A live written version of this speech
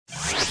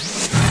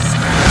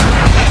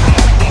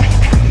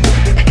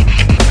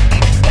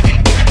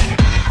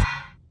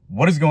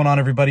What is going on,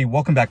 everybody?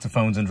 Welcome back to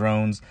Phones and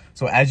Drones.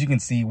 So as you can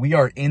see, we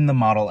are in the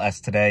Model S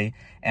today,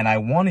 and I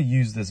want to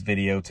use this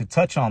video to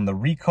touch on the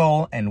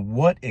recall and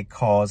what it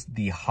caused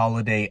the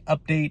holiday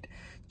update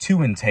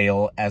to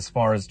entail as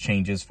far as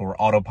changes for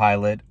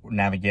autopilot,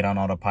 navigate on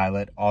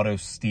autopilot, auto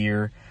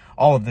steer,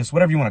 all of this,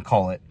 whatever you want to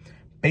call it.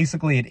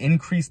 Basically, it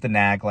increased the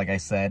nag, like I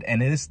said, and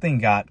this thing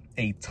got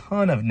a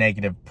ton of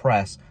negative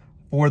press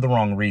for the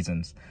wrong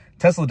reasons.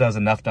 Tesla does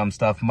enough dumb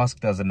stuff,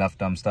 Musk does enough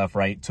dumb stuff,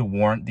 right, to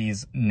warrant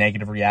these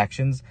negative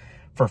reactions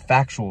for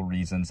factual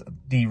reasons.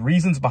 The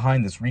reasons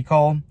behind this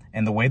recall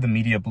and the way the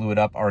media blew it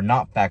up are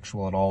not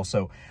factual at all.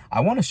 So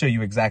I want to show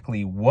you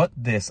exactly what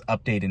this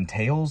update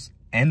entails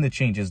and the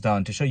changes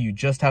done to show you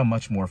just how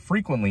much more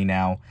frequently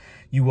now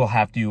you will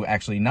have to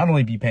actually not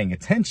only be paying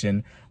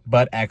attention,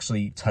 but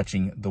actually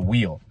touching the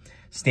wheel.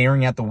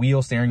 Staring at the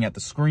wheel, staring at the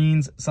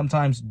screens,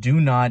 sometimes do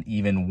not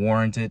even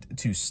warrant it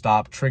to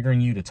stop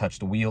triggering you to touch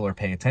the wheel or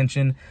pay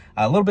attention.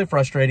 A little bit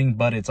frustrating,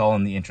 but it's all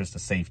in the interest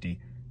of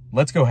safety.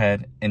 Let's go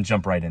ahead and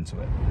jump right into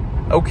it.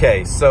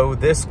 Okay, so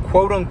this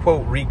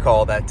quote-unquote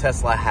recall that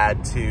Tesla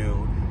had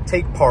to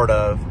take part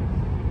of,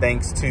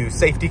 thanks to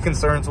safety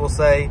concerns, we'll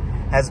say,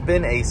 has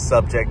been a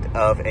subject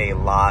of a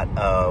lot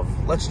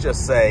of, let's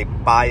just say,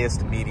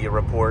 biased media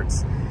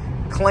reports,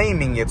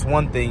 claiming it's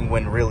one thing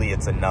when really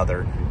it's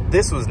another.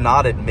 This was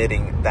not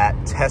admitting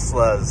that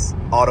Tesla's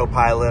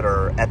autopilot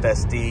or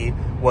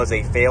FSD was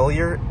a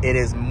failure. It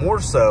is more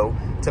so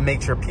to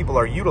make sure people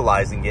are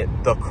utilizing it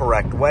the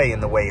correct way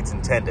and the way it's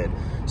intended.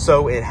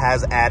 So it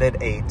has added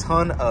a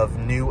ton of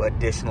new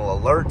additional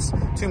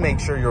alerts to make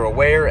sure you're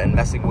aware and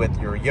messing with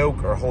your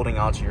yoke or holding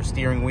onto your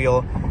steering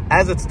wheel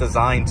as it's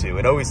designed to.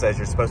 It always says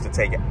you're supposed to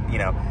take,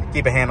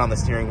 keep a hand on the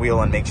steering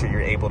wheel and make sure you're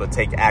able to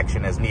take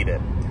action as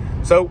needed.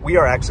 So we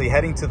are actually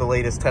heading to the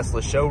latest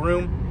Tesla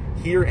showroom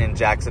here in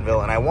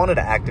Jacksonville, and I wanted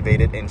to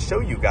activate it and show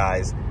you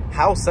guys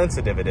how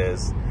sensitive it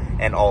is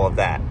and all of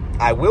that.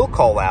 I will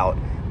call out,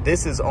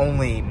 this is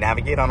only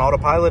navigate on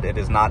autopilot, it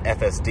is not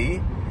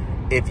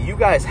FSD. If you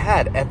guys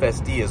had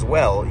FSD as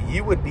well,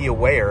 you would be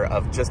aware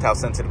of just how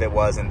sensitive it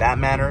was in that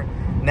manner.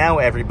 Now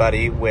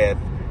everybody with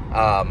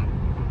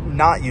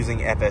not using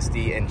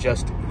FSD and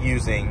just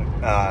using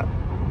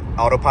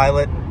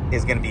autopilot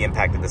is going to be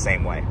impacted the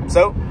same way.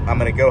 So I'm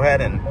going to go ahead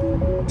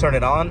and turn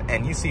it on,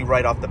 and you see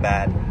right off the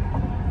bat,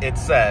 it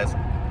says,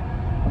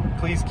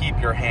 please keep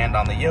your hand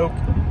on the yoke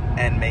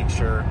and make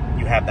sure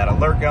you have that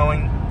alert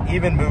going.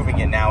 Even moving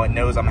it now, it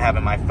knows I'm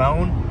having my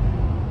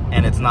phone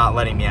and it's not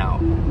letting me out.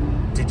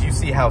 Did you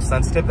see how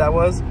sensitive that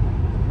was?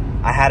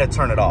 I had to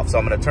turn it off. So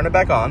I'm going to turn it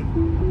back on.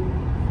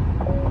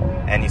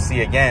 And you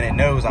see again, it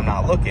knows I'm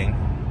not looking.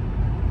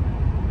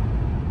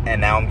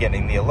 And now I'm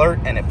getting the alert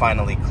and it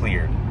finally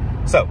cleared.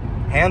 So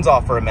hands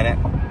off for a minute.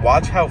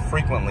 Watch how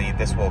frequently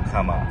this will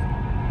come up.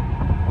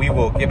 We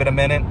will give it a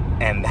minute,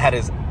 and that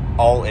is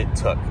all it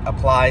took.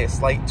 Apply a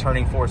slight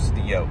turning force to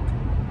the yoke.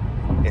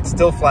 It's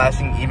still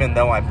flashing even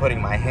though I'm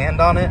putting my hand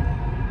on it.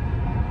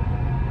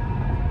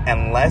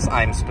 Unless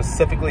I'm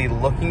specifically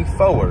looking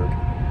forward,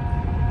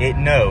 it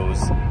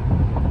knows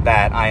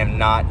that I am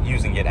not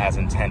using it as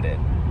intended.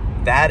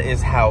 That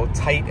is how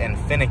tight and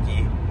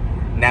finicky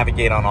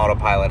navigate on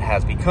autopilot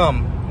has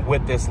become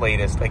with this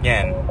latest,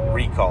 again,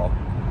 recall.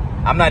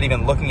 I'm not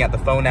even looking at the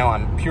phone now.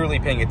 I'm purely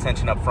paying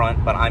attention up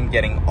front, but I'm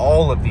getting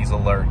all of these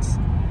alerts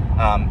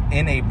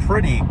in a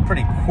pretty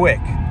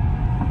quick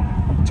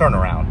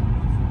turnaround.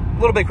 A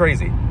little bit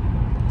crazy.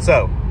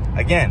 So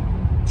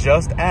again,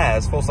 just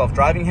as full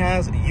self-driving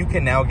has, you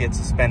can now get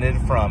suspended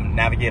from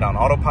navigate on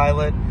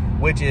autopilot,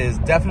 which is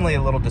definitely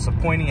a little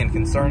disappointing and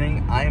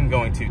concerning. I am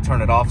going to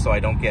turn it off so I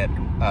don't get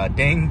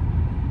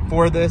ding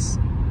for this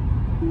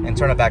and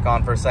turn it back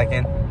on for a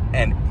second.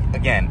 And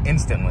again,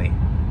 instantly,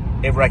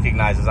 it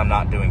recognizes I'm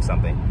not doing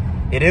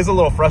something. It is a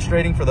little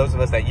frustrating for those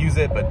of us that use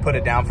it, but put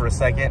it down for a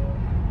second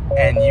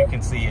and you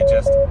can see it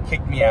just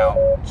kicked me out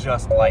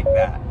just like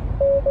that.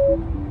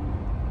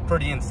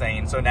 Pretty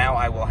insane. So now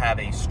I will have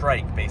a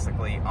strike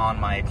basically on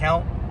my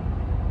account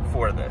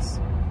for this.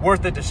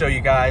 Worth it to show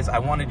you guys. I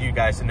wanted you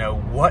guys to know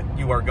what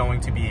you are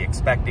going to be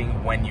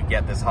expecting when you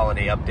get this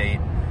holiday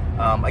update.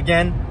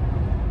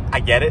 Again, I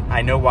get it.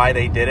 I know why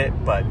they did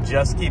it, but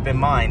just keep in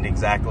mind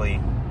exactly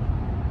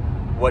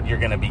what you're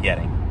going to be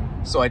getting.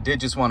 So I did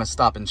just want to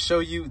stop and show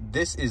you,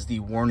 this is the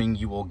warning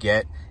you will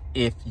get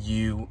if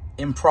you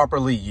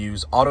improperly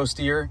use auto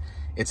steer.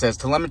 It says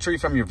telemetry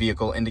from your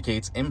vehicle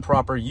indicates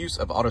improper use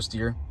of auto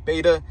steer.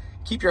 Beta,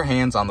 keep your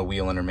hands on the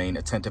wheel and remain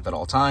attentive at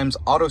all times.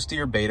 Auto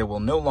steer beta will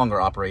no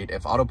longer operate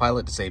if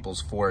autopilot disables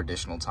for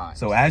additional time.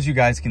 So as you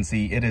guys can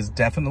see, it is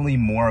definitely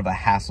more of a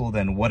hassle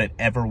than what it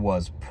ever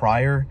was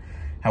prior.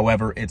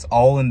 However, it's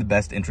all in the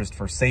best interest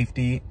for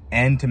safety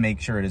and to make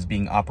sure it is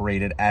being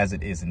operated as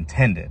it is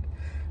intended.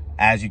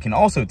 As you can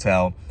also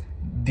tell,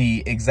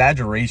 the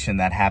exaggeration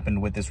that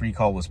happened with this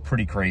recall was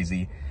pretty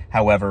crazy.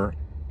 However,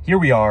 here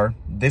we are.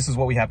 This is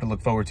what we have to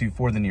look forward to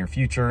for the near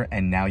future,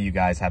 and now you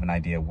guys have an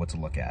idea what to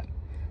look at.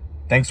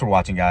 Thanks for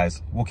watching,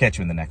 guys. We'll catch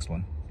you in the next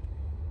one.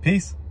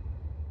 Peace.